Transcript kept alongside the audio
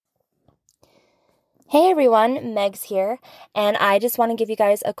Hey everyone, Megs here, and I just want to give you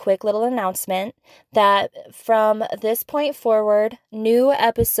guys a quick little announcement that from this point forward, new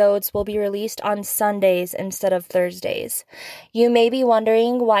episodes will be released on Sundays instead of Thursdays. You may be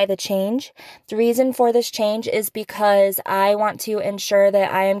wondering why the change. The reason for this change is because I want to ensure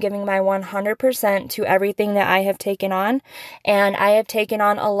that I am giving my 100% to everything that I have taken on, and I have taken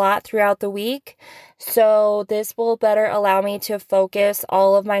on a lot throughout the week. So this will better allow me to focus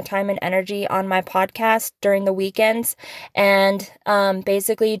all of my time and energy on my podcast during the weekends and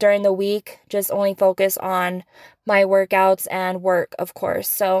basically during the week, just only focus on my workouts and work, of course.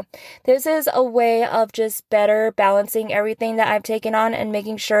 So this is a way of just better balancing everything that I've taken on and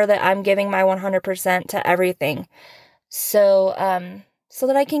making sure that I'm giving my 100% to everything. So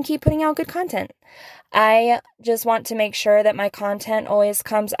that I can keep putting out good content. I just want to make sure that my content always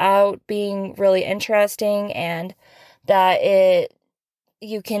comes out being really interesting and that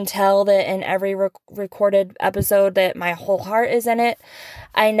you can tell that in every recorded episode that my whole heart is in it.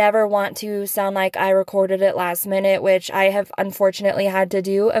 I never want to sound like I recorded it last minute, which I have unfortunately had to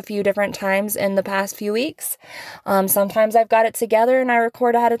do a few different times in the past few weeks. Sometimes I've got it together and I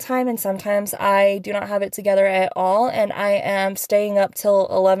record ahead of time, and sometimes I do not have it together at all, and I am staying up till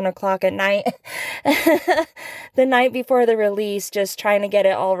 11 o'clock at night, the night before the release, just trying to get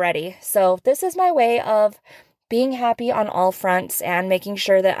it all ready. So this is my way of being happy on all fronts and making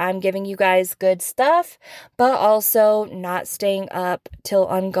sure that I'm giving you guys good stuff, but also not staying up till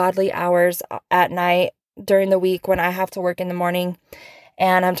ungodly hours at night during the week when I have to work in the morning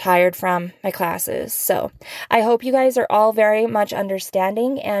and I'm tired from my classes. So I hope you guys are all very much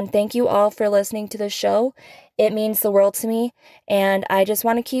understanding, and thank you all for listening to the show. It means the world to me, and I just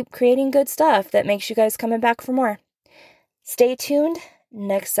want to keep creating good stuff that makes you guys coming back for more. Stay tuned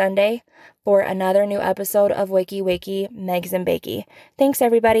next Sunday for another new episode of Wakey Wakey, Megs and Bakey. Thanks,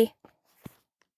 everybody.